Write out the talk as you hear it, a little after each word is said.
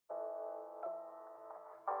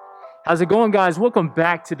How's it going, guys? Welcome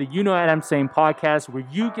back to the You Know What I'm Saying podcast, where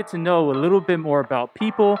you get to know a little bit more about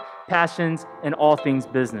people, passions, and all things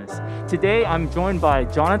business. Today, I'm joined by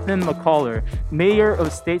Jonathan McCullough, Mayor of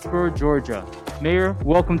Statesboro, Georgia. Mayor,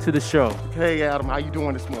 welcome to the show. Hey Adam, how you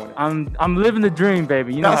doing this morning? I'm living the dream,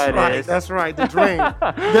 baby. You know how it is. That's right, the dream.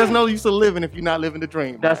 There's no use of living if you're not living the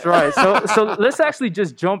dream. That's right. So let's actually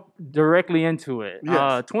just jump directly into it.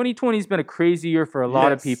 Yes. 2020 has been a crazy year for a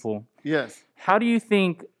lot of people. Yes. How do you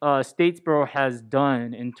think Statesboro has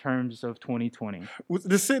done in terms of 2020?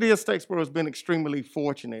 The city of Statesboro has been extremely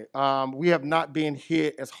fortunate. We have not been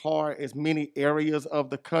hit as hard as many areas of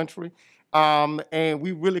the country. And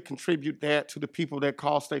we really contribute that to the people that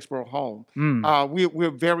call Statesboro home.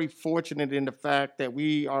 We're very fortunate in the fact that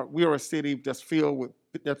we are a city that's filled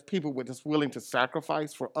with people that's willing to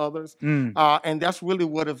sacrifice for others, and that's really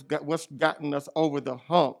what's gotten us over the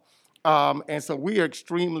hump. And so we are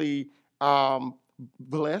extremely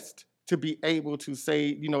blessed to be able to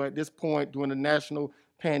say, at this point during the national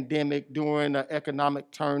pandemic, during an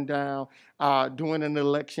economic turndown, during an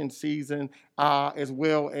election season, as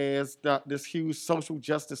well as this huge social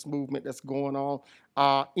justice movement that's going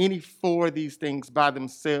on. Any four of these things by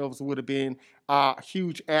themselves would have been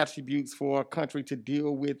huge attributes for a country to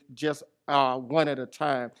deal with just one at a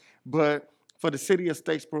time. But for the city of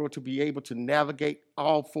Statesboro to be able to navigate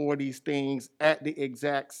all four of these things at the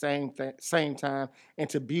exact same time and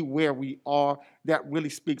to be where we are, that really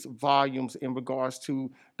speaks volumes in regards to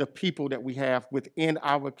the people that we have within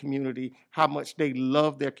our community, how much they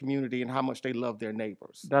love their community and how much they love their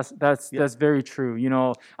neighbors. That's very true.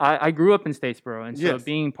 I grew up in Statesboro, and so Yes.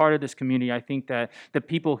 being part of this community, I think that the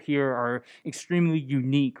people here are extremely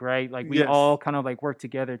unique, right? Like we Yes. all kind of like work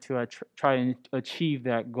together to try and achieve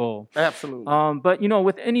that goal. Absolutely. But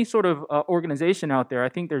with any sort of organization out there, I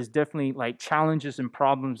think there's definitely like challenges and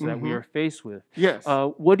problems that we are faced with. Yes.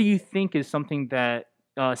 What do you think is something that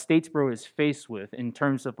Statesboro is faced with in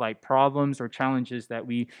terms of like problems or challenges that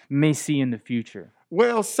we may see in the future?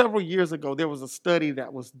 Well, several years ago, there was a study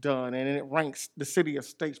that was done, and it ranks the city of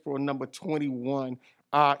Statesboro number 21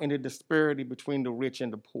 in the disparity between the rich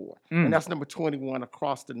and the poor. And that's number 21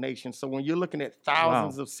 across the nation. So when you're looking at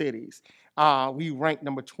thousands of cities, we rank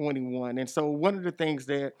number 21. And so one of the things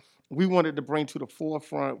that we wanted to bring to the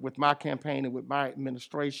forefront with my campaign and with my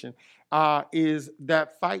administration is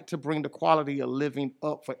that fight to bring the quality of living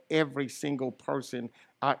up for every single person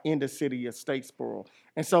in the city of Statesboro.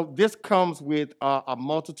 And so this comes with a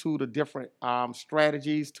multitude of different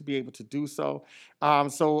strategies to be able to do so.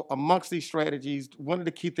 So amongst these strategies, one of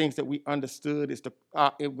the key things that we understood is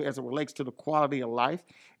as it relates to the quality of life,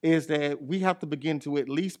 is that we have to begin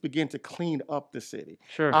to clean up the city.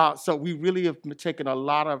 Sure. So we really have taken a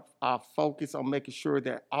lot of focus on making sure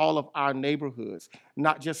that all of our neighborhoods,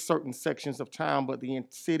 not just certain sections of town, but the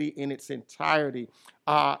city in its entirety,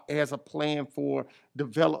 has a plan for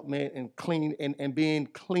development and clean and being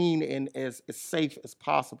clean and as safe as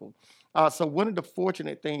possible. So one of the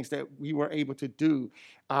fortunate things that we were able to do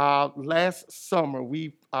last summer,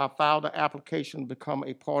 we filed an application to become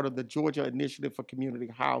a part of the Georgia Initiative for Community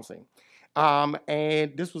Housing.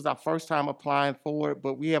 And this was our first time applying for it,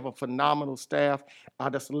 but we have a phenomenal staff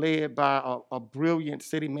that's led by a brilliant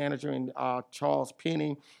city manager in Charles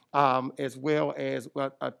Penning, as well as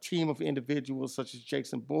a team of individuals such as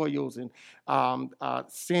Jason Boyles and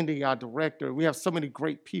Cindy, our director. We have so many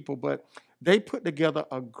great people, but they put together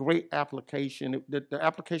a great application. The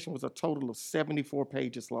application was a total of 74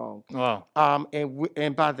 pages long. Wow.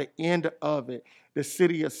 And by the end of it, the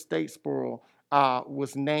city of Statesboro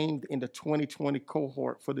was named in the 2020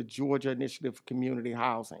 cohort for the Georgia Initiative for Community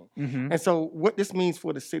Housing. And so what this means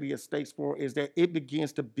for the city of Statesboro is that it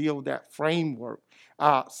begins to build that framework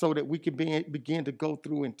so that we can begin to go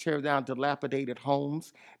through and tear down dilapidated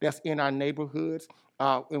homes that's in our neighborhoods.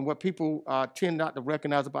 And what people tend not to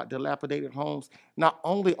recognize about dilapidated homes, not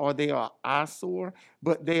only are they an eyesore,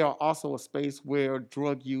 but they are also a space where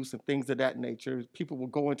drug use and things of that nature, people will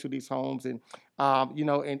go into these homes and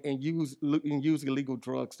use illegal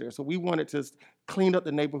drugs there. So we wanted to clean up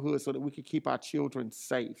the neighborhood so that we could keep our children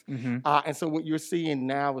safe. And so what you're seeing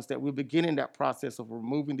now is that we're beginning that process of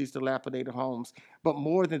removing these dilapidated homes. But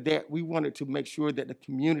more than that, we wanted to make sure that the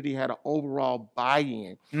community had an overall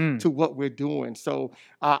buy-in to what we're doing. So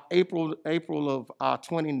April of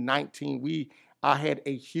 2019, we had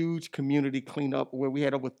a huge community cleanup where we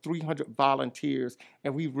had over 300 volunteers,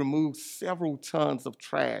 and we removed several tons of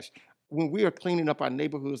trash. when we are cleaning up our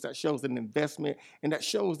neighborhoods, that shows an investment and that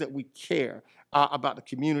shows that we care about the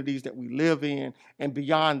communities that we live in. And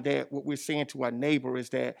beyond that, what we're saying to our neighbor is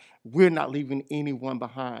that we're not leaving anyone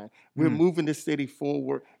behind. We're moving the city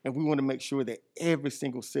forward, and we want to make sure that every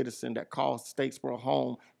single citizen that calls Statesboro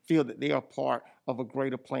home feel that they are part of a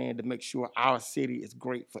greater plan to make sure our city is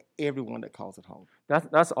great for everyone that calls it home.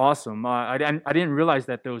 That's awesome. I didn't realize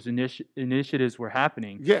that those initiatives were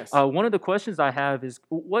happening. Yes. One of the questions I have is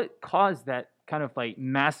what caused that kind of like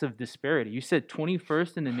massive disparity? You said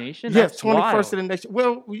 21st in the nation? Yes, That's 21st wild. in the nation.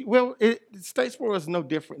 Statesboro is no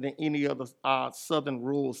different than any other southern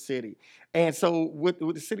rural city. And so with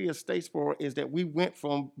the city of Statesboro is that we went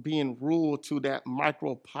from being rural to that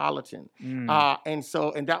micropolitan.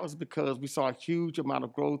 And that was because we saw a huge amount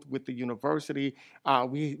of growth with the university.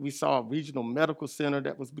 We saw a regional medical center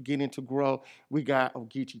that was beginning to grow. We got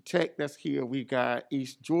Ogeechee Tech that's here. We got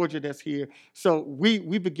East Georgia that's here. So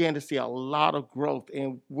we began to see a lot of growth.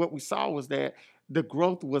 And what we saw was that the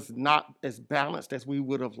growth was not as balanced as we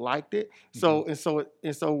would have liked it. So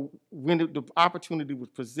when the opportunity was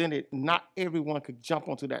presented, not everyone could jump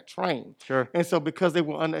onto that train. Sure. And so because they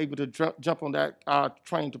were unable to jump on that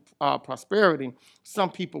train to prosperity,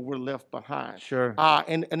 some people were left behind. Sure.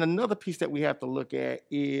 And another piece that we have to look at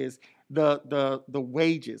is the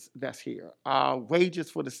wages that's here.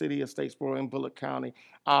 Wages for the city of Statesboro and Bullock County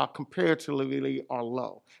comparatively are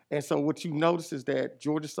low. And so what you notice is that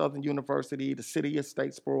Georgia Southern University, the city of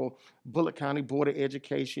Statesboro, Bullock County Board of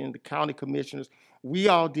Education, the county commissioners, we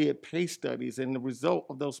all did pay studies, and the result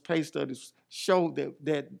of those pay studies showed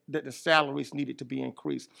that the salaries needed to be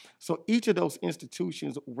increased. So each of those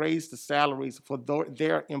institutions raised the salaries for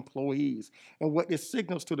their employees. And what this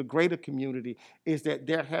signals to the greater community is that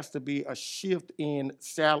there has to be a shift in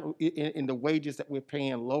salary in the wages that we're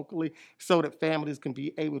paying locally, so that families can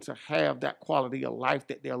be able to have that quality of life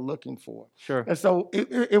that they're looking for. Sure. And so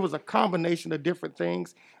it was a combination of different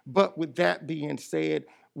things. But with that being said,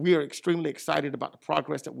 we are extremely excited about the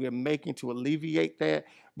progress that we are making to alleviate that.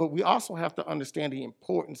 But we also have to understand the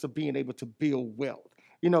importance of being able to build wealth.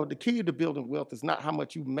 You know, the key to building wealth is not how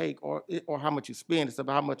much you make or how much you spend. It's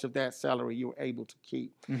about how much of that salary you're able to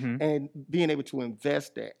keep and being able to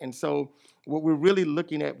invest that. And so what we're really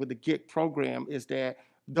looking at with the GET program is that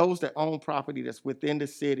those that own property that's within the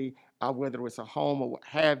city, whether it's a home or what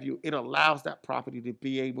have you, it allows that property to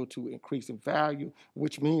be able to increase in value,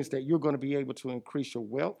 which means that you're going to be able to increase your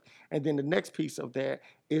wealth. And then the next piece of that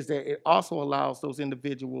is that it also allows those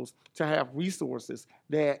individuals to have resources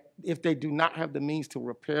that if they do not have the means to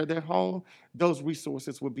repair their home, those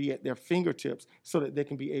resources will be at their fingertips so that they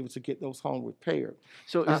can be able to get those homes repaired.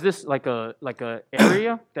 So is this like a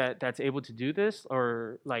area that's able to do this,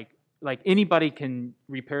 or like anybody can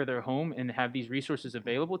repair their home and have these resources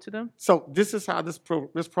available to them? So this is how this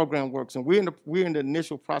program works, and we're in the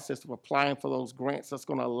initial process of applying for those grants that's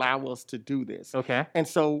going to allow us to do this. Okay. And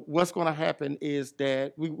so what's going to happen is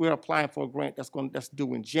that we're applying for a grant that's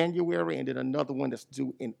due in January, and then another one that's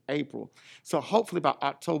due in April. So hopefully by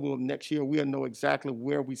October of next year, we'll know exactly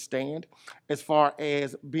where we stand as far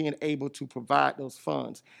as being able to provide those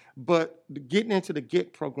funds. But getting into the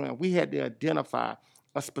GET program, we had to identify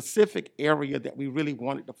a specific area that we really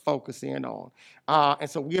wanted to focus in on. And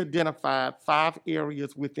so we identified 5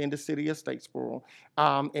 areas within the city of Statesboro.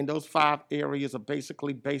 And those 5 areas are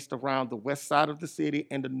basically based around the west side of the city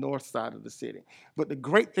and the north side of the city. But the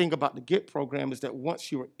great thing about the GET program is that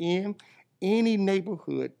once you're in, any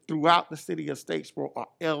neighborhood throughout the city of Statesboro are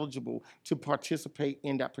eligible to participate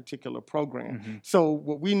in that particular program. So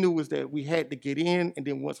what we knew is that we had to get in, and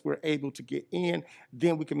then once we're able to get in,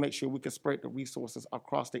 then we can make sure we can spread the resources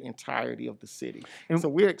across the entirety of the city. And so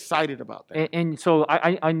we're excited about that. And so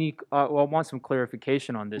I need, I want some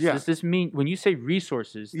clarification on this. Yeah. Does this mean when you say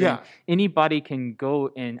resources, then anybody can go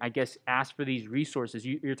and I guess ask for these resources?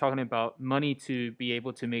 You're talking about money to be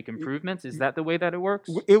able to make improvements. Is that the way that it works?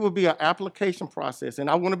 It would be an application process, and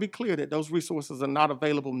I want to be clear that those resources are not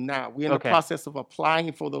available now. We're in the process of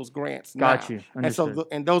applying for those grants now. Got you. Understood. And so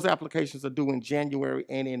and those applications are due in January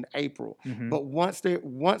and in April. But once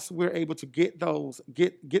we're able to get those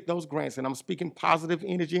grants, and I'm speaking positive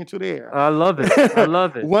energy into the air. I love it. I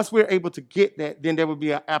love it. Once we're able to get that, then there will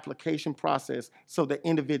be an application process so that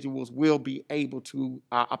individuals will be able to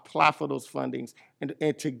apply for those fundings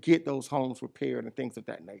and to get those homes repaired and things of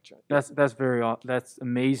that nature. That's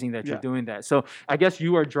amazing that you're doing that. So I guess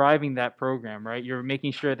you are driving that program, right? You're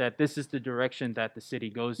making sure that this is the direction that the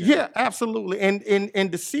city goes in. Yeah, absolutely.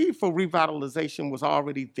 And the seed for revitalization was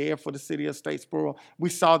already there for the city of Statesboro. We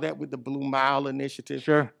saw that with the Blue Mile initiative.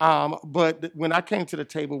 Sure. But when I came to the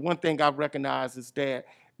table, one thing I recognized is that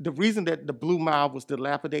the reason that the Blue Mile was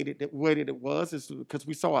dilapidated the way that it was is because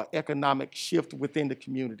we saw an economic shift within the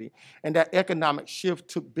community. And that economic shift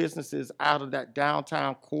took businesses out of that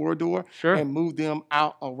downtown corridor Sure. and moved them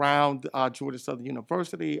out around Georgia Southern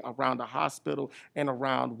University, around the hospital, and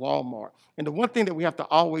around Walmart. And the one thing that we have to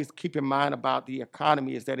always keep in mind about the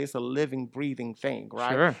economy is that it's a living, breathing thing,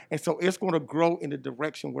 right? Sure. And so it's going to grow in the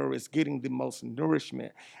direction where it's getting the most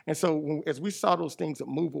nourishment. And so as we saw those things that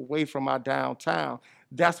move away from our downtown,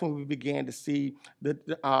 that's when we began to see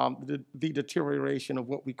the deterioration of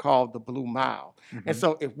what we call the Blue Mile. And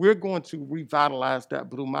so if we're going to revitalize that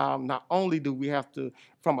Blue Mile, not only do we have to,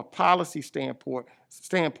 from a policy standpoint,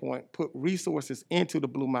 put resources into the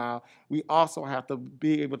Blue Mile, we also have to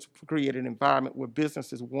be able to create an environment where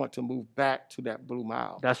businesses want to move back to that Blue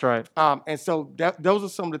Mile. That's right. And so those are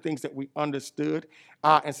some of the things that we understood.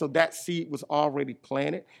 And so that seed was already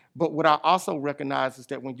planted. But what I also recognize is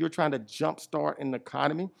that when you're trying to jumpstart an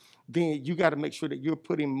economy, then you got to make sure that you're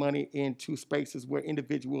putting money into spaces where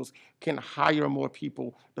individuals can hire more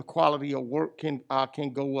people. The quality of work can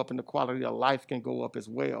go up, and the quality of life can go up as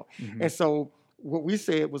well. And so what we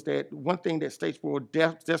said was that one thing that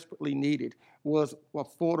Statesboro desperately needed was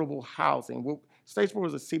affordable housing. Statesboro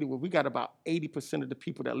is a city where we got about 80% of the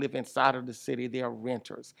people that live inside of the city, they are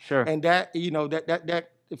renters. Sure. And that, that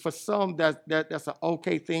for some that's an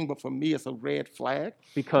okay thing, but for me it's a red flag.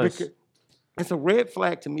 Because it's a red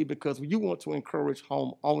flag to me because you want to encourage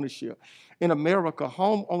home ownership. In America,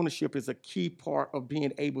 home ownership is a key part of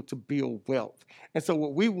being able to build wealth. And so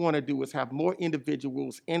what we want to do is have more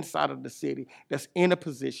individuals inside of the city that's in a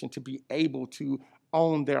position to be able to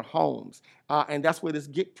own their homes. And that's where this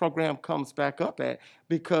GIC program comes back up at,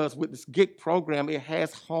 because with this GIC program, it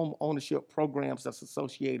has home ownership programs that's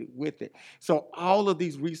associated with it. So all of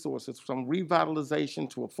these resources, from revitalization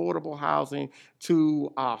to affordable housing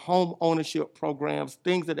to home ownership programs,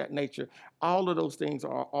 things of that nature, all of those things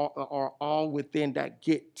are all within that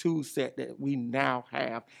GIC tool set that we now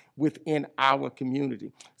have within our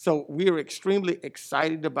community. So we're extremely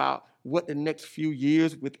excited about what the next few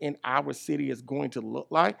years within our city is going to look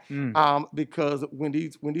like, because when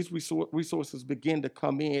these resources begin to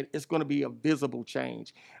come in, it's going to be a visible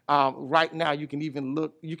change. Right now, you can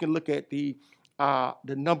look at the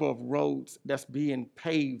number of roads that's being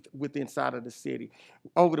paved within inside of the city.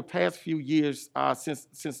 Over the past few years,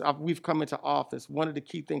 since we've come into office, one of the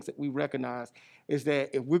key things that we recognize is that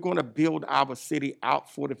if we're going to build our city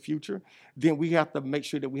out for the future, then we have to make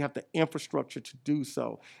sure that we have the infrastructure to do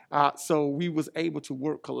so. So we was able to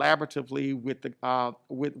work collaboratively with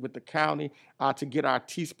the county to get our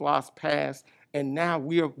T-SPLOST passed. And now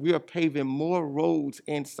we are paving more roads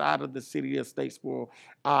inside of the city of Statesboro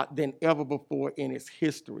than ever before in its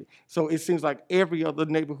history. So it seems like every other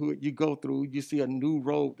neighborhood you go through, you see a new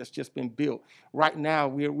road that's just been built. Right now,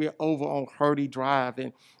 we're over on Hurdy Drive,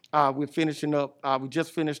 and we're finishing up. We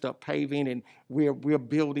just finished up paving, and we're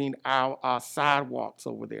building our sidewalks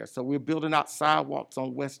over there. So we're building out sidewalks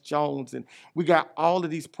on West Jones, and we got all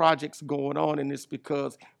of these projects going on, and it's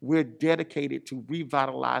because we're dedicated to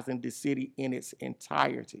revitalizing the city in its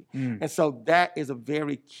entirety. And so that is a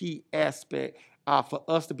very key aspect for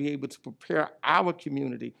us to be able to prepare our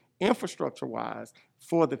community infrastructure-wise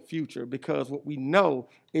for the future, because what we know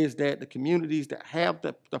is that the communities that have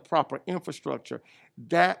the proper infrastructure,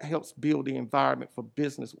 that helps build the environment for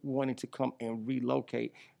business wanting to come and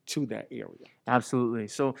relocate to that area. Absolutely.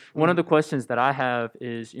 So one of the questions that I have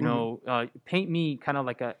is, paint me kind of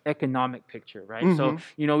like an economic picture, right? So,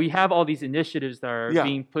 we have all these initiatives that are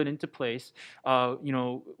being put into place.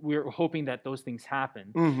 We're hoping that those things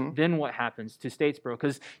happen. Then what happens to Statesboro?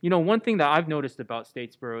 Because, one thing that I've noticed about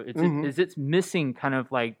Statesboro is it's missing kind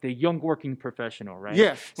of like the young working professional, right?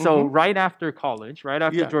 Yes. So right after college, right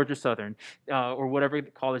after Georgia Southern, or whatever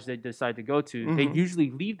college they decide to go to, they usually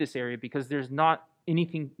leave this area because there's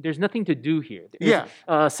nothing to do here.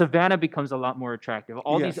 Savannah becomes a lot more attractive.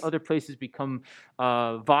 All these other places become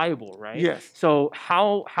viable, right? Yes. So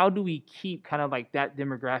how do we keep kind of like that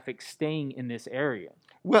demographic staying in this area?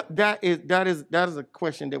 Well, that is a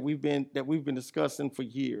question that we've been discussing for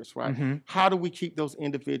years, right? How do we keep those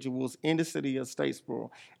individuals in the city of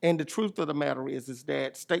Statesboro? And the truth of the matter is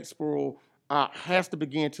that Statesboro has to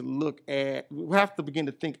begin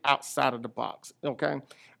to think outside of the box, okay?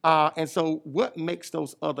 And so what makes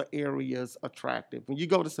those other areas attractive? When you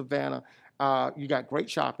go to Savannah, you got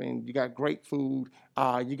great shopping, you got great food,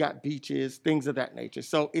 You got beaches, things of that nature.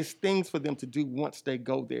 So it's things for them to do once they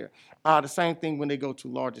go there. The same thing when they go to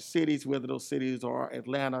larger cities, whether those cities are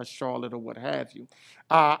Atlanta, Charlotte, or what have you.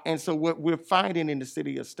 And so what we're finding in the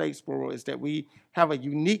city of Statesboro is that we have a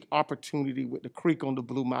unique opportunity with the Creek on the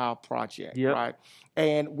Blue Mile project, Yep. right?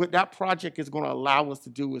 And what that project is going to allow us to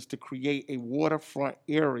do is to create a waterfront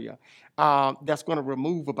area that's going to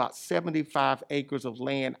remove about 75 acres of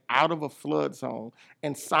land out of a flood zone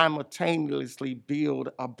and simultaneously build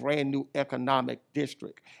a brand new economic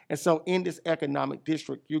district. And so in this economic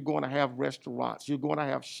district, you're going to have restaurants, you're going to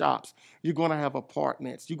have shops, you're going to have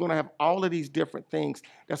apartments, you're going to have all of these different things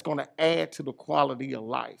that's going to add to the quality of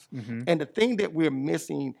life. Mm-hmm. And the thing that we're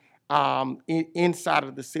missing inside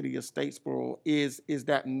of the city of Statesboro is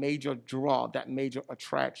that major draw, that major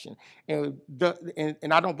attraction. And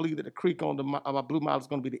I don't believe that the Creek on the Blue Mile is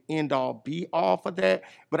going to be the end all be all for that,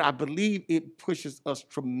 but I believe it pushes us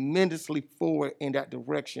tremendously forward in that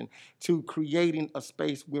direction to creating a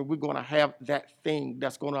space where we're going to have that thing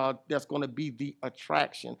that's going to be the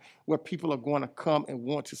attraction, where people are going to come and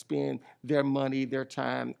want to spend their money, their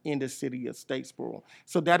time in the city of Statesboro.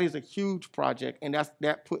 So that is a huge project, and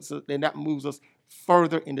that moves us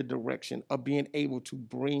further in the direction of being able to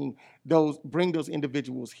bring those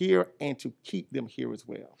individuals here and to keep them here as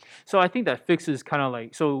well. So I think that fixes kind of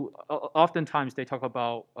like, so oftentimes they talk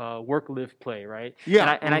about work, live, play, right?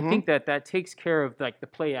 Yeah. And I think that takes care of like the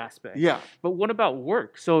play aspect. Yeah. But what about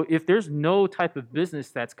work? So if there's no type of business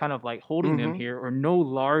that's kind of like holding them here, or no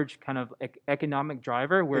large kind of economic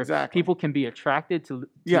driver where people can be attracted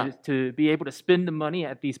to be able to spend the money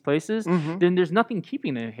at these places, then there's nothing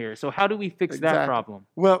keeping them here. So how do we fix that problem?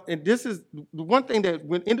 Well, and this is the one thing that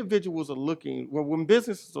when when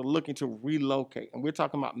businesses are looking to relocate, and we're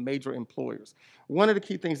talking about major employers, one of the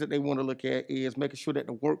key things that they want to look at is making sure that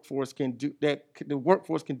the workforce can do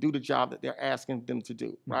the job that they're asking them to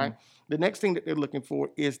do, right? The next thing that they're looking for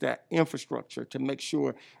is that infrastructure to make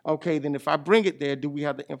sure, okay, then if I bring it there, do we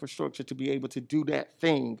have the infrastructure to be able to do that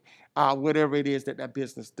thing, whatever it is that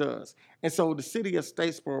business does? And so the city of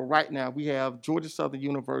Statesboro right now, we have Georgia Southern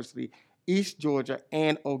University, East Georgia,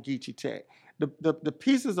 and Ogeechee Tech. The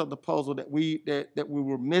pieces of the puzzle that we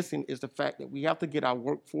were missing is the fact that we have to get our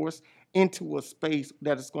workforce into a space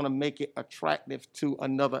that is going to make it attractive to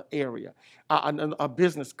another area, a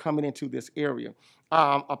business coming into this area.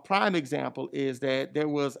 A prime example is that there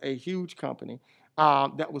was a huge company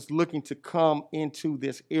that was looking to come into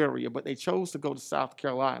this area, but they chose to go to South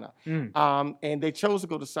Carolina. And they chose to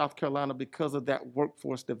go to South Carolina because of that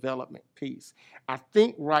workforce development piece. I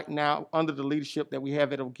think right now, under the leadership that we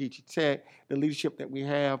have at Ogeechee Tech, the leadership that we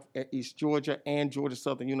have at East Georgia and Georgia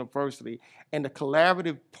Southern University, and the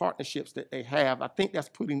collaborative partnerships that they have, I think that's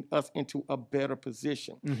putting us into a better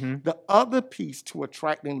position. The other piece to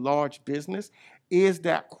attracting large business is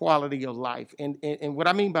that quality of life. And what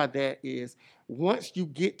I mean by that is, once you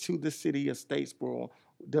get to the city of Statesboro,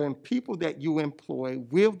 the people that you employ,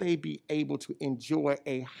 will they be able to enjoy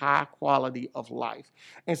a high quality of life?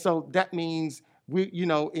 And so that means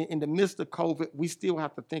in the midst of COVID, we still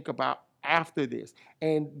have to think about after this,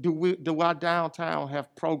 and do our downtown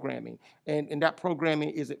have programming, and that programming,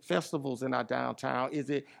 is it festivals in our downtown,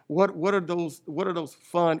 is it what are those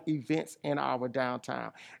fun events in our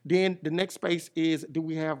downtown? Then the next space is, do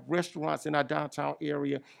we have restaurants in our downtown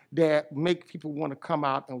area that make people want to come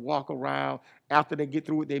out and walk around after they get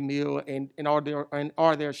through with their meal, and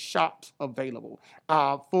are there shops available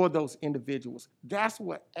for those individuals? That's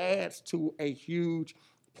what adds to a huge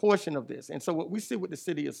portion of this. And so what we see with the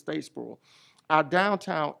city of Statesboro, our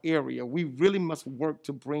downtown area, we really must work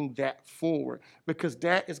to bring that forward, because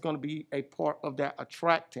that is going to be a part of that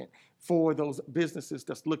attractant for those businesses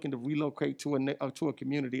that's looking to relocate to a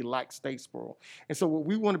community like Statesboro. And so what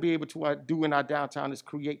we want to be able to do in our downtown is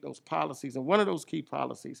create those policies. And one of those key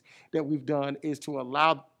policies that we've done is to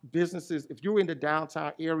allow businesses, if you're in the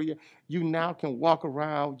downtown area, you now can walk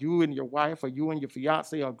around, you and your wife or you and your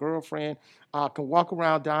fiance or girlfriend can walk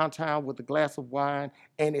around downtown with a glass of wine,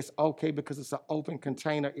 and it's okay because it's an open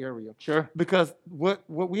container area. Sure. Because what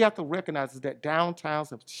we have to recognize is that downtowns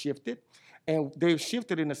have shifted. And they've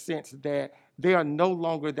shifted in the sense that they are no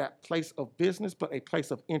longer that place of business, but a place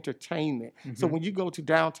of entertainment. So when you go to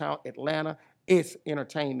downtown Atlanta, it's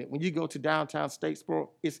entertainment. When you go to downtown Statesboro,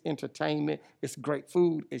 it's entertainment, it's great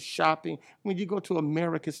food, it's shopping. When you go to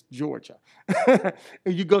Americus, Georgia, and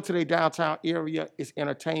you go to the downtown area, it's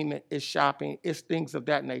entertainment, it's shopping, it's things of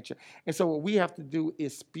that nature. And so what we have to do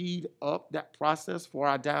is speed up that process for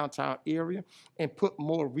our downtown area and put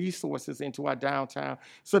more resources into our downtown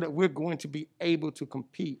so that we're going to be able to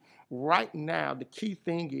compete. Right now, the key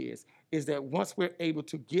thing is is that once we're able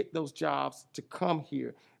to get those jobs to come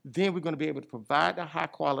here, then we're going to be able to provide the high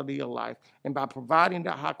quality of life. And by providing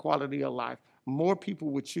that high quality of life, more people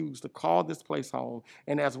would choose to call this place home.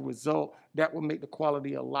 And as a result, that will make the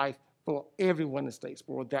quality of life for everyone in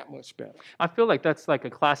Statesboro that much better. I feel like that's like a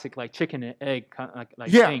classic like chicken and egg kind of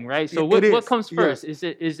like Yeah, thing, right? So it what is. comes Yeah. first? Is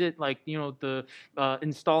it like, you know, the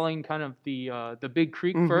installing kind of the big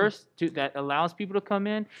creek Mhm. first that allows people to come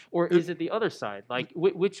in, or is it the other side? Like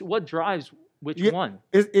what drives which Yeah, one?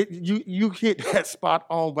 you hit that spot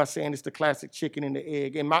on by saying it's the classic chicken and the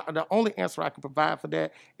egg. And the only answer I can provide for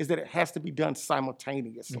that is that it has to be done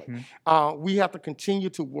simultaneously. We have to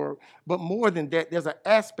continue to work, but more than that, there's an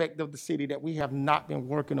aspect of the city that we have not been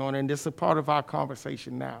working on, and this is a part of our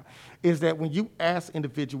conversation now, is that when you ask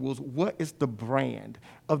individuals, what is the brand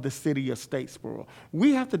of the city of Statesboro,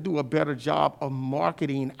 we have to do a better job of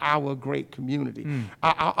marketing our great community.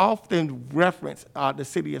 I often reference the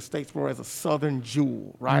city of Statesboro as a Southern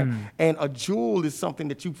jewel, right? And a jewel is something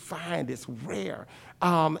that you find is rare.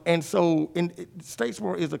 And so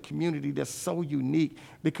Statesboro is a community that's so unique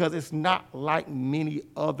because it's not like many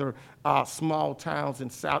other small towns in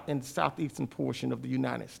the southeastern portion of the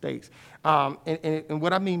United States. And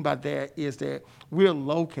what I mean by that is that we're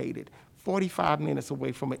located 45 minutes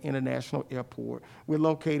away from an international airport. We're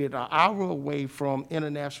located an hour away from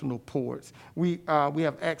international ports. We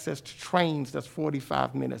have access to trains that's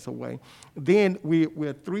 45 minutes away. Then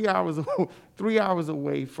we're 3 hours 3 hours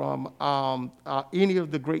away from any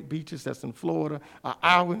of the great beaches that's in Florida, an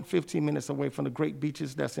hour and 15 minutes away from the great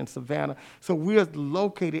beaches that's in Savannah. So we're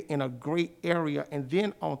located in a great area. And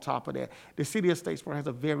then on top of that, the city of Statesboro has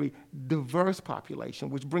a very diverse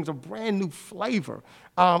population, which brings a brand new flavor.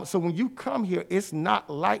 So when you come here, it's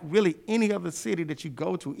not like really any other city that you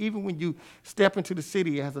go to. Even when you step into the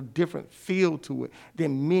city, it has a different feel to it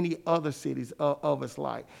than many other cities of its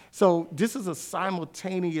like. So this is a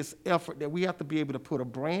simultaneous effort that we have to be able to put a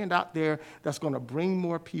brand out there that's going to bring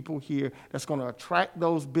more people here, that's going to attract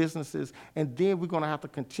those businesses, and then we're going to have to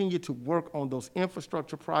continue to work on those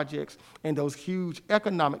infrastructure projects and those huge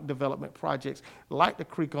economic development projects like the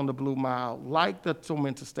Creek on the Blue Mile, like the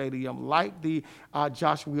Tormenta Stadium, like the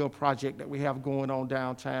Josh Wheel project that we have going on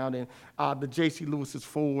downtown, and the J.C. Lewis's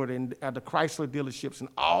Ford and the Chrysler dealerships, and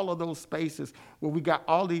all of those spaces where we got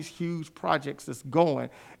all these huge projects that's going,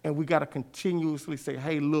 and we got to continuously say,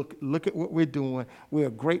 hey, look at what we're doing. We're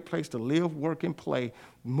a great place to live, work, and play.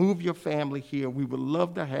 Move your family here. We would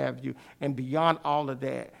love to have you. And beyond all of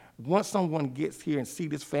that, once someone gets here and see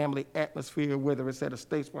this family atmosphere, whether it's at a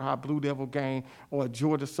Statesboro High Blue Devil game or a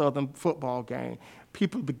Georgia Southern football game,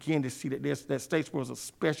 people begin to see that Statesboro is a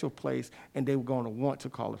special place, and they're going to want to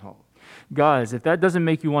call it home. Guys, if that doesn't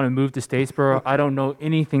make you want to move to Statesboro, I don't know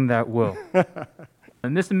anything that will.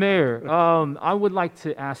 And Mr. Mayor, I would like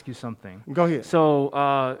to ask you something. Go ahead.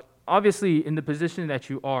 So obviously, in the position that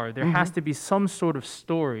you are, there has to be some sort of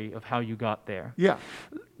story of how you got there. Yeah.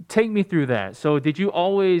 Take me through that. So did you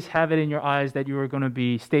always have it in your eyes that you were going to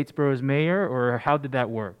be Statesboro's mayor, or how did that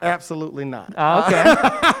work? Absolutely not. Okay.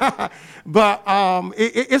 But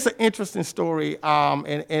it's an interesting story,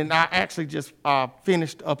 and I actually just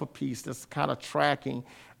finished up a piece that's kind of tracking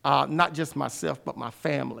not just myself, but my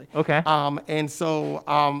family. Okay. And so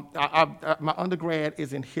my undergrad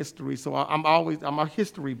is in history, so I'm a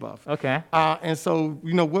history buff. Okay. And so,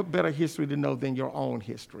 what better history to know than your own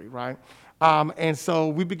history, right? And so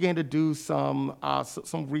we began to do some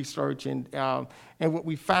research, and what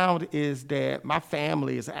we found is that my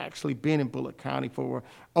family has actually been in Bullock County for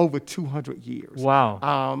over 200 years.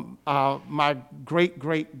 Wow. My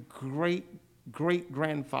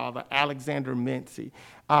great-grandfather, Alexander Mincy,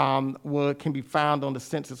 can be found on the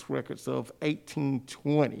census records of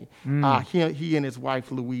 1820. He and his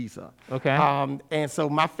wife, Louisa. Okay. And so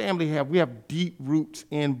my family we have deep roots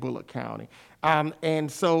in Bullock County.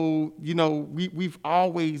 And so, we've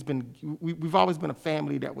always been a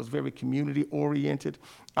family that was very community oriented.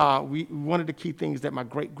 One of the key things that my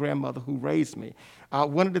great grandmother who raised me,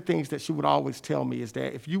 one of the things that she would always tell me is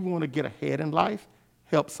that if you want to get ahead in life,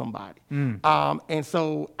 help somebody. And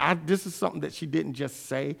so this is something that she didn't just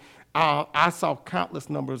say. I saw countless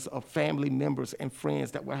numbers of family members and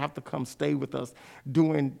friends that would have to come stay with us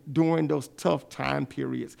during those tough time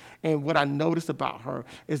periods. And what I noticed about her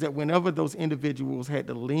is that whenever those individuals had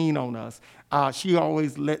to lean on us, she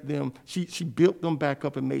always she built them back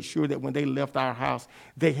up and made sure that when they left our house,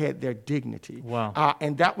 they had their dignity. Wow.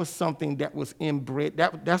 And that was something that was inbred.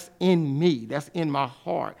 That's in me. That's in my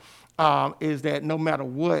heart. is that no matter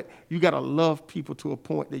what, you got to love people to a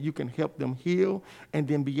point that you can help them heal, and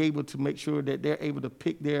then be able to make sure that they're able to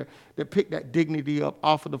pick that dignity up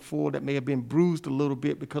off of the floor that may have been bruised a little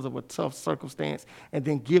bit because of a tough circumstance, and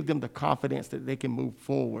then give them the confidence that they can move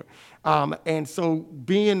forward. And so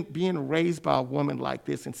being raised by a woman like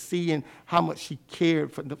this and seeing how much she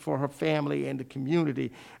cared for her family and the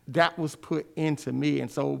community, that was put into me. And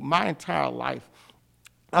so my entire life,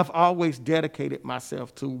 I've always dedicated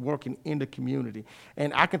myself to working in the community.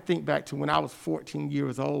 And I can think back to when I was 14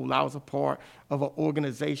 years old, I was a part of an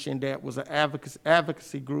organization that was an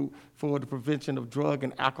advocacy group for the prevention of drug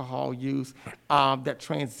and alcohol use, that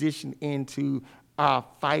transitioned into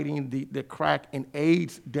fighting the crack and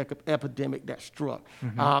AIDS epidemic that struck.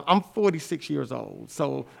 I'm 46 years old,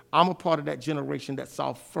 so I'm a part of that generation that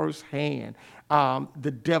saw firsthand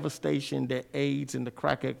the devastation that AIDS and the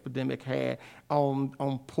crack epidemic had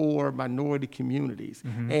on poor minority communities.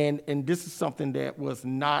 And this is something that was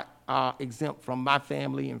not exempt from my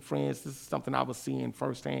family and friends. This is something I was seeing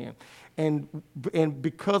firsthand. And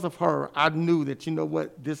because of her, I knew that, you know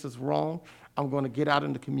what, this is wrong. I'm going to get out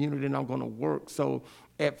in the community and I'm going to work. So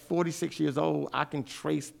at 46 years old, I can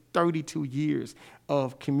trace 32 years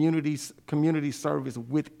of community service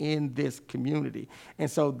within this community.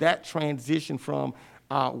 And so that transition from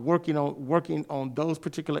working on those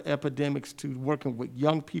particular epidemics to working with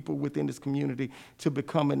young people within this community to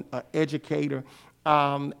becoming an educator.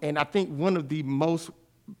 And I think one of the most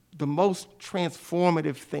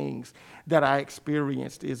transformative things that I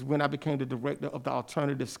experienced is when I became the director of the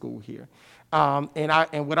alternative school here.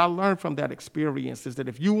 And what I learned from that experience is that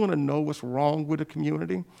if you want to know what's wrong with a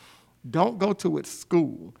community, don't go to its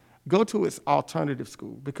school. Go to its alternative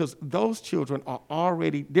school, because those children are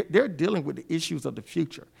already, they're dealing with the issues of the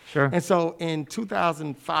future. Sure. And so in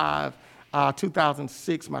 2005,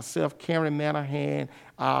 2006, myself, Karen Manahan,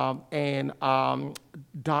 and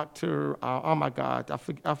Dr. Oh my God,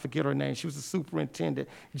 I forget her name. She was the superintendent,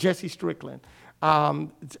 Jessie Strickland.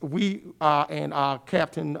 We and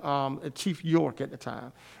Captain Chief York at the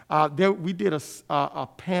time. We did a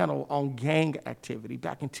panel on gang activity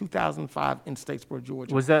back in 2005 in Statesboro,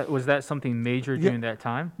 Georgia. Was that something major during that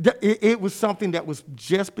time? It was something that was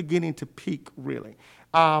just beginning to peak, really.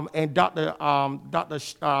 And Dr.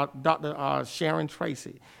 Sharon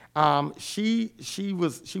Tracy, she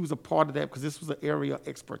was a part of that because this was an area of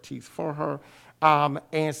expertise for her.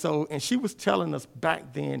 And she was telling us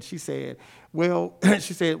back then, she said, well,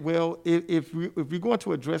 if we're going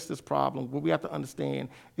to address this problem, what we have to understand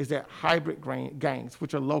is that hybrid gangs,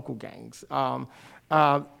 which are local gangs,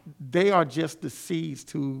 they are just the seeds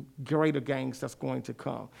to greater gangs that's going to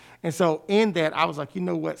come. And so in that, I was like, you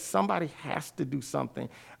know what, somebody has to do something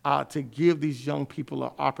to give these young people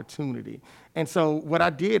an opportunity. And so what I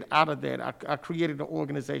did out of that, I created an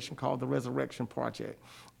organization called the Resurrection Project.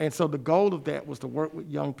 And so the goal of that was to work with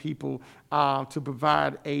young people to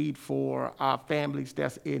provide aid for families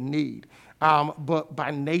that's in need. But by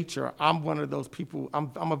nature, I'm one of those people,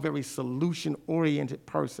 I'm a very solution-oriented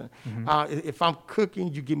person. If I'm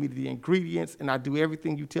cooking, you give me the ingredients and I do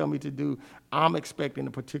everything you tell me to do, I'm expecting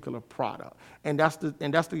a particular product. And that's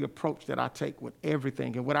the approach that I take with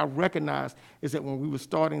everything. And what I recognized is that when we were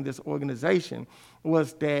starting this organization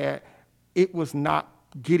was that it was not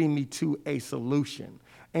getting me to a solution.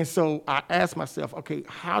 And so I asked myself, okay,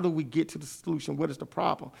 how do we get to the solution? What is the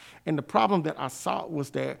problem? And the problem that I saw was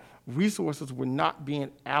that resources were not being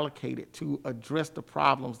allocated to address the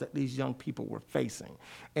problems that these young people were facing.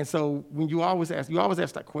 And so when you always ask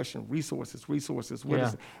that question, resources, what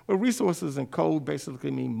is it? Well, resources in code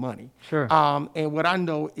basically mean money. Sure. And what I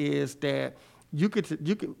know is that you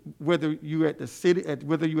could whether you're at the city,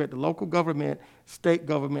 whether you're at the local government, state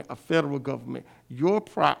government, or federal government, your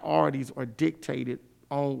priorities are dictated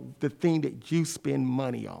on the thing that you spend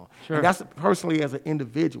money on. Sure. And that's personally as an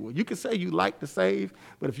individual. You can say you like to save,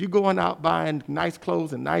 but if you're going out buying nice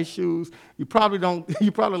clothes and nice shoes, you probably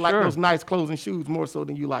like those nice clothes and shoes more so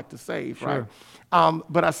than you like to save, right?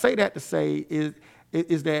 But I say that to say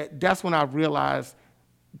is that that's when I realized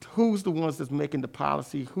who's the ones that's making the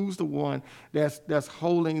policy, who's the one that's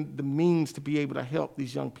holding the means to be able to help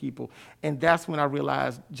these young people. And that's when I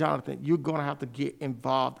realized, Jonathan, you're going to have to get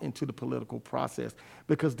involved into the political process,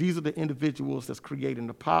 because these are the individuals that's creating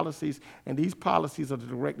the policies, and these policies are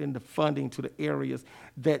directing the funding to the areas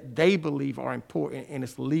that they believe are important, and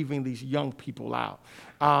it's leaving these young people out.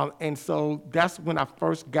 And so that's when I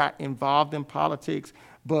first got involved in politics,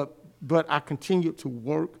 but I continued to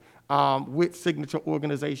work with signature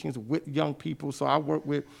organizations, with young people. So I work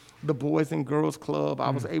with the Boys and Girls Club. I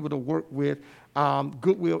was able to work with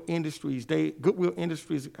Goodwill Industries. Goodwill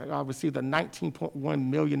Industries received a $19.1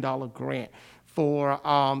 million grant for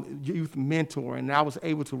youth mentor, and I was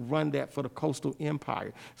able to run that for the Coastal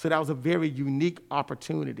Empire. So that was a very unique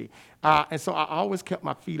opportunity. And so I always kept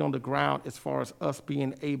my feet on the ground as far as us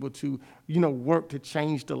being able to, work to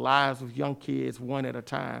change the lives of young kids one at a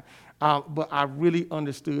time. But I really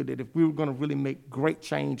understood that if we were going to really make great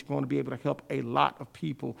change, going to be able to help a lot of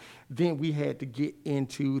people, then we had to get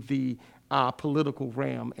into the political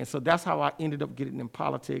realm. And so that's how I ended up getting in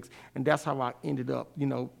politics, and that's how I ended up,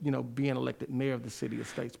 being elected mayor of the city of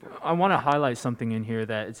Statesboro. I want to highlight something in here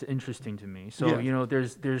that it's interesting to me. So, Yeah.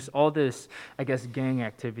 there's all this, I guess, gang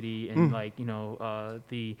activity and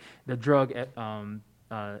the drug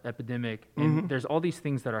epidemic, and there's all these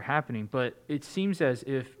things that are happening. But it seems as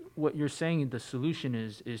if what you're saying, the solution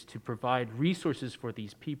is to provide resources for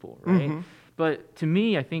these people, right? But to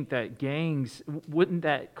me, I think that gangs, wouldn't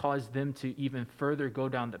that cause them to even further go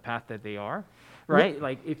down the path that they are, right?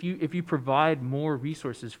 Like if you provide more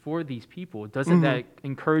resources for these people, doesn't that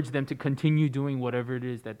encourage them to continue doing whatever it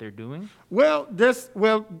is that they're doing? Well, this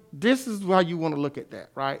is how you want to look at that,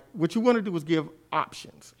 right? What you want to do is give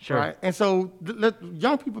options, Sure. right? And so let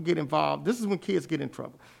young people get involved. This is when kids get in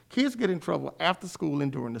trouble. Kids get in trouble after school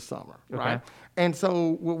and during the summer, right? And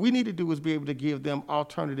so what we need to do is be able to give them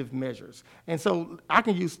alternative measures. And so I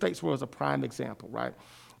can use Statesboro as a prime example, right?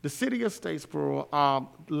 The city of Statesboro,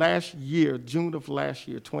 last year, June of last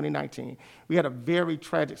year, 2019, we had a very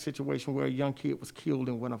tragic situation where a young kid was killed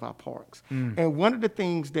in one of our parks. And one of the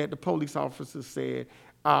things that the police officers said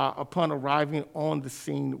upon arriving on the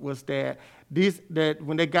scene was that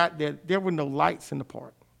when they got there were no lights in the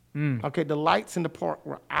park. Okay, the lights in the park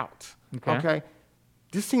were out. Okay.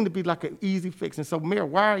 This seemed to be like an easy fix. And so, Mayor,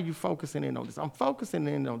 why are you focusing in on this? I'm focusing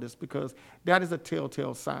in on this because that is a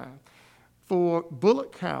telltale sign. For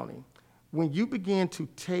Bullock County, when you begin to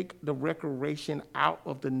take the recreation out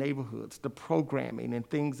of the neighborhoods, the programming and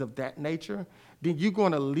things of that nature, then you're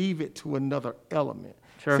going to leave it to another element.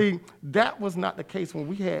 Sure. See, that was not the case when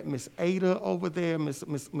we had Miss Ada over there,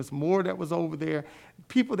 Miss Moore that was over there,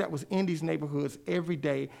 people that was in these neighborhoods every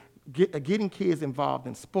day, getting kids involved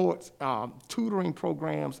in sports, tutoring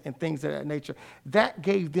programs, and things of that nature. That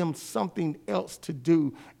gave them something else to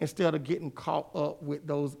do instead of getting caught up with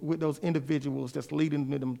those individuals that's leading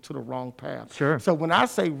them to the wrong path. Sure. So when I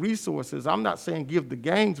say resources, I'm not saying give the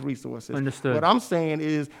gangs resources. Understood. What I'm saying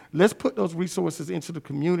is let's put those resources into the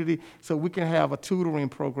community so we can have a tutoring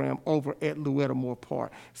program over at Louetta Moore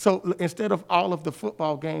Park. So instead of all of the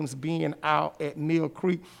football games being out at Mill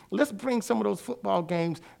Creek, let's bring some of those football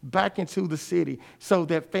games back into the city so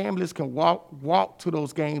that families can walk to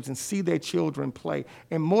those games and see their children play,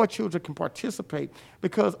 and more children can participate,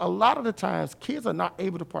 because a lot of the times kids are not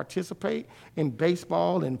able to participate in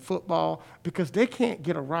baseball and football because they can't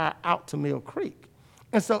get a ride out to Mill Creek.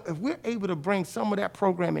 And so if we're able to bring some of that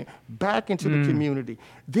programming back into the community,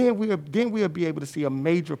 then we'll be able to see a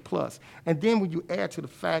major plus. And then when you add to the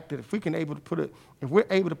fact that if we're able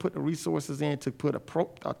to put the resources in to put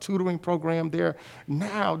a tutoring program there,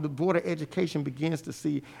 now the Board of Education begins to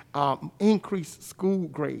see increased school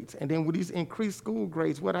grades. And then with these increased school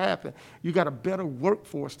grades, what happened? You got a better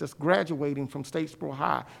workforce that's graduating from Statesboro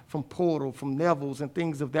High, from Portal, from Neville's, and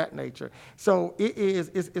things of that nature. So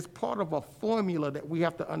it's part of a formula that we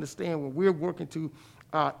have to understand when we're working to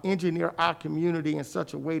engineer our community in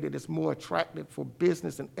such a way that it's more attractive for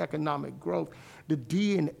business and economic growth. The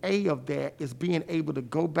DNA of that is being able to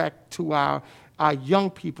go back to our young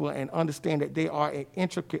people and understand that they are an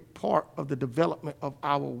intricate part of the development of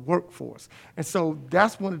our workforce. And so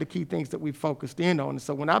that's one of the key things that we focused in on. And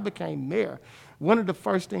so when I became mayor, one of the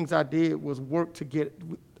first things I did was work to get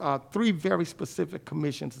 3 very specific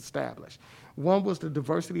commissions established. One was the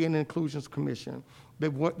Diversity and Inclusion Commission,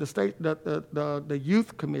 the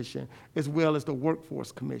Youth Commission, as well as the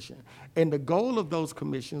Workforce Commission. And the goal of those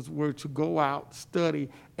commissions were to go out, study,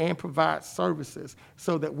 and provide services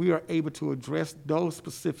so that we are able to address those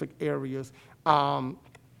specific areas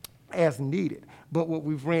as needed. But what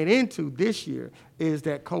we've ran into this year is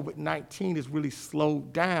that COVID-19 has really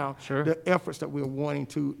slowed down Sure. the efforts that we're wanting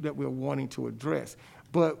to address.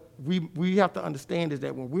 But we have to understand is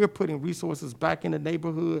that when we're putting resources back in the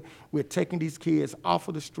neighborhood, we're taking these kids off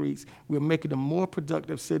of the streets, we're making them more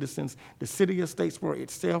productive citizens. The city of Statesboro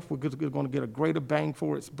itself, we're going to get a greater bang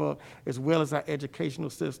for its buck, as well as our educational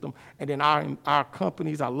system. And then our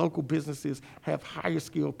companies, our local businesses have higher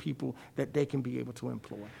skilled people that they can be able to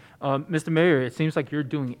employ. Mr. Mayor, it seems like you're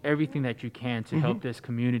doing everything that you can to help this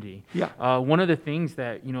community. Yeah. One of the things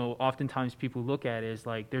that, oftentimes people look at is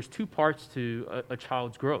like there's two parts to a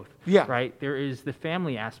child's growth. Yeah. Right? There is the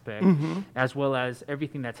family aspect as well as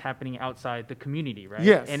everything that's happening outside the community, right?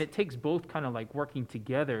 Yes. And it takes both kind of like working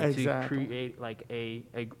together to create like a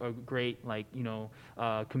great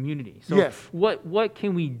community. So yes. what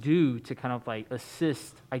can we do to kind of like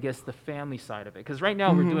assist, I guess, the family side of it? Because right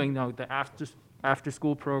now we're doing the after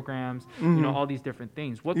school programs, all these different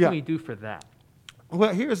things. What can we do for that?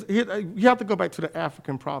 Well, you have to go back to the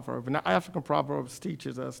African proverb. And the African proverb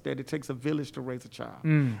teaches us that it takes a village to raise a child,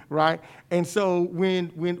 right? And so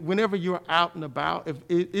whenever you're out and about, I'm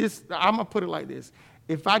going to put it like this.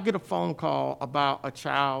 If I get a phone call about a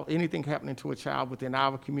child, anything happening to a child within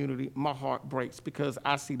our community, my heart breaks because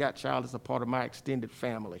I see that child as a part of my extended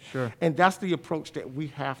family. Sure. And that's the approach that we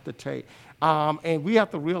have to take. And we have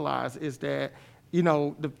to realize is that,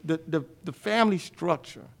 the family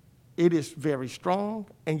structure, it is very strong,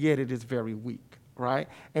 and yet it is very weak, right?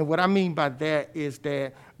 And what I mean by that is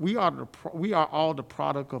that we are all the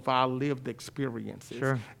product of our lived experiences.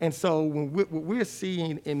 Sure. And so what we're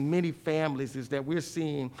seeing in many families is that we're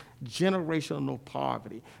seeing generational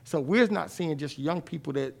poverty. So we're not seeing just young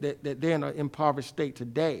people that they're in an impoverished state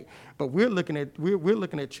today, but we're looking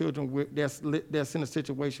at children that's in a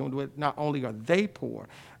situation where not only are they poor,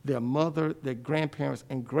 their mother, their grandparents,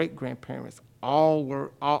 and great-grandparents all were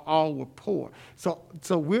poor.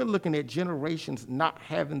 So we're looking at generations not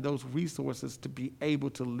having those resources to be able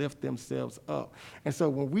to lift themselves up. And so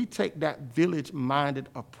when we take that village-minded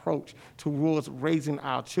approach towards raising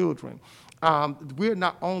our children, we're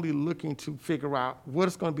not only looking to figure out what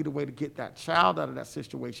is going to be the way to get that child out of that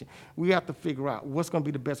situation, we have to figure out what's going to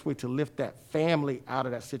be the best way to lift that family out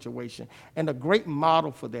of that situation. And a great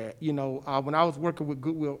model for that, when I was working with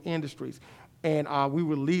Goodwill Industries, and we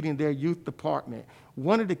were leading their youth department,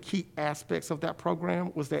 one of the key aspects of that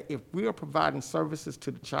program was that if we are providing services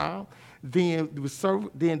to the child, then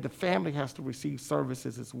the family has to receive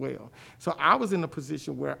services as well. So I was in a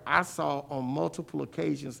position where I saw on multiple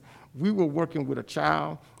occasions we were working with a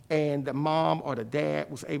child, and the mom or the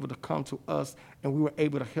dad was able to come to us, and we were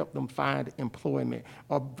able to help them find employment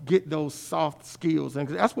or get those soft skills. And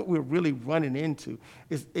that's what we're really running into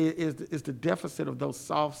is the deficit of those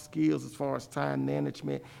soft skills as far as time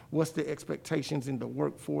management, what's the expectations in the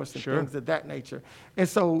workforce and things of that nature. And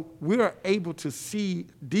so we're able to see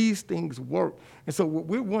these things work. And so what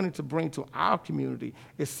we're wanting to bring to our community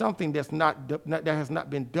is something that has not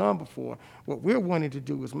been done before. What we're wanting to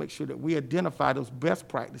do is make sure that we identify those best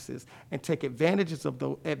practices and take advantage of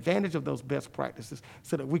those best practices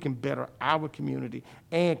so that we can better our community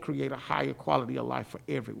and create a higher quality of life for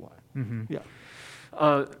everyone. Yeah.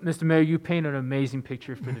 Mr. Mayor, you paint an amazing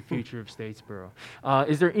picture for the future of Statesboro.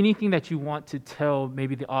 Is there anything that you want to tell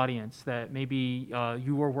maybe the audience that maybe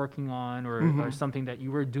you are working on or something that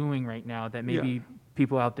you are doing right now that maybe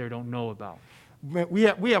people out there don't know about? We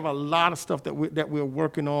have a lot of stuff that we're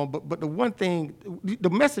working on, but the one thing, the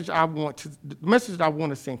message I want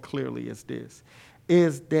to send clearly is this,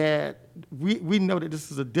 is that we know that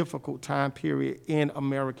this is a difficult time period in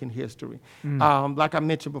American history. Like I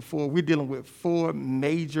mentioned before, we're dealing with 4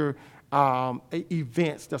 major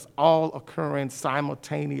events that's all occurring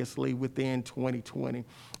simultaneously within 2020.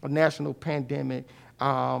 A national pandemic,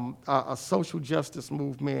 a social justice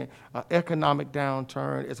movement, economic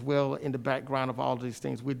downturn, as well in the background of all of these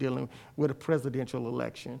things, we're dealing with a presidential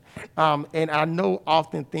election. And I know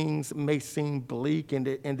often things may seem bleak and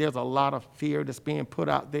there's a lot of fear that's being put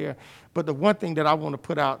out there, but the one thing that I want to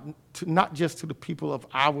put out, not just to the people of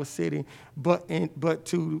our city, but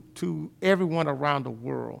to everyone around the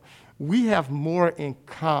world, we have more in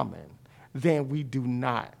common than we do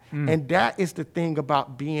not. And that is the thing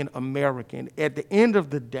about being American. At the end of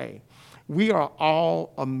the day, we are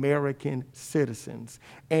all American citizens.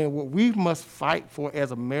 And what we must fight for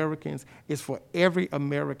as Americans is for every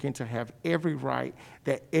American to have every right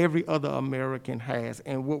that every other American has.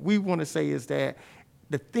 And what we want to say is that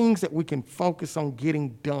the things that we can focus on getting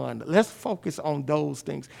done, let's focus on those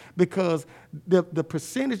things, because the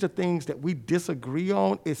percentage of things that we disagree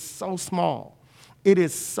on is so small. It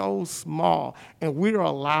is so small, and we are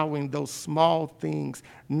allowing those small things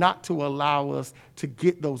not to allow us to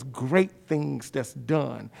get those great things that's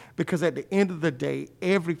done. Because at the end of the day,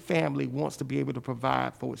 every family wants to be able to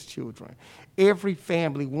provide for its children. Every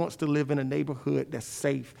family wants to live in a neighborhood that's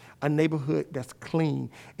safe, a neighborhood that's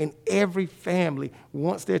clean, and every family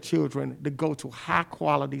wants their children to go to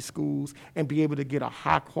high-quality schools and be able to get a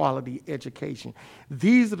high-quality education.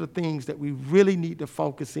 These are the things that we really need to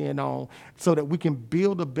focus in on so that we can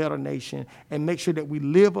build a better nation and make sure that we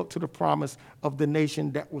live up to the promise of the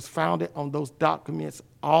nation that was founded on those documents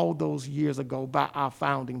all those years ago by our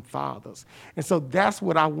founding fathers. And so that's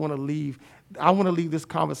what I want to leave. I want to leave this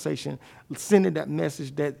conversation sending that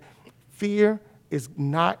message that fear is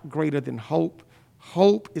not greater than hope.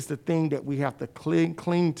 Hope is the thing that we have to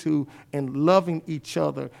cling to, and loving each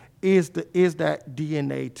other is that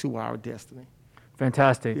DNA to our destiny.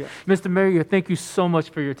 Fantastic. Yeah. Mr. Mayor, thank you so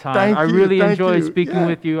much for your time. Thank I you, really thank enjoyed you. speaking Yeah.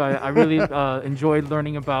 with you. I really enjoyed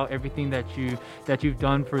learning about everything that you've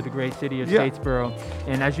done for the great city of Yeah. Statesboro.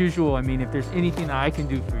 And as usual, I mean, if there's anything that I can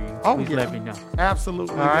do for you, please let me know.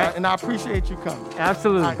 Absolutely. All right. And I appreciate you coming.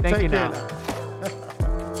 Absolutely. All right, Thank take you care now. now.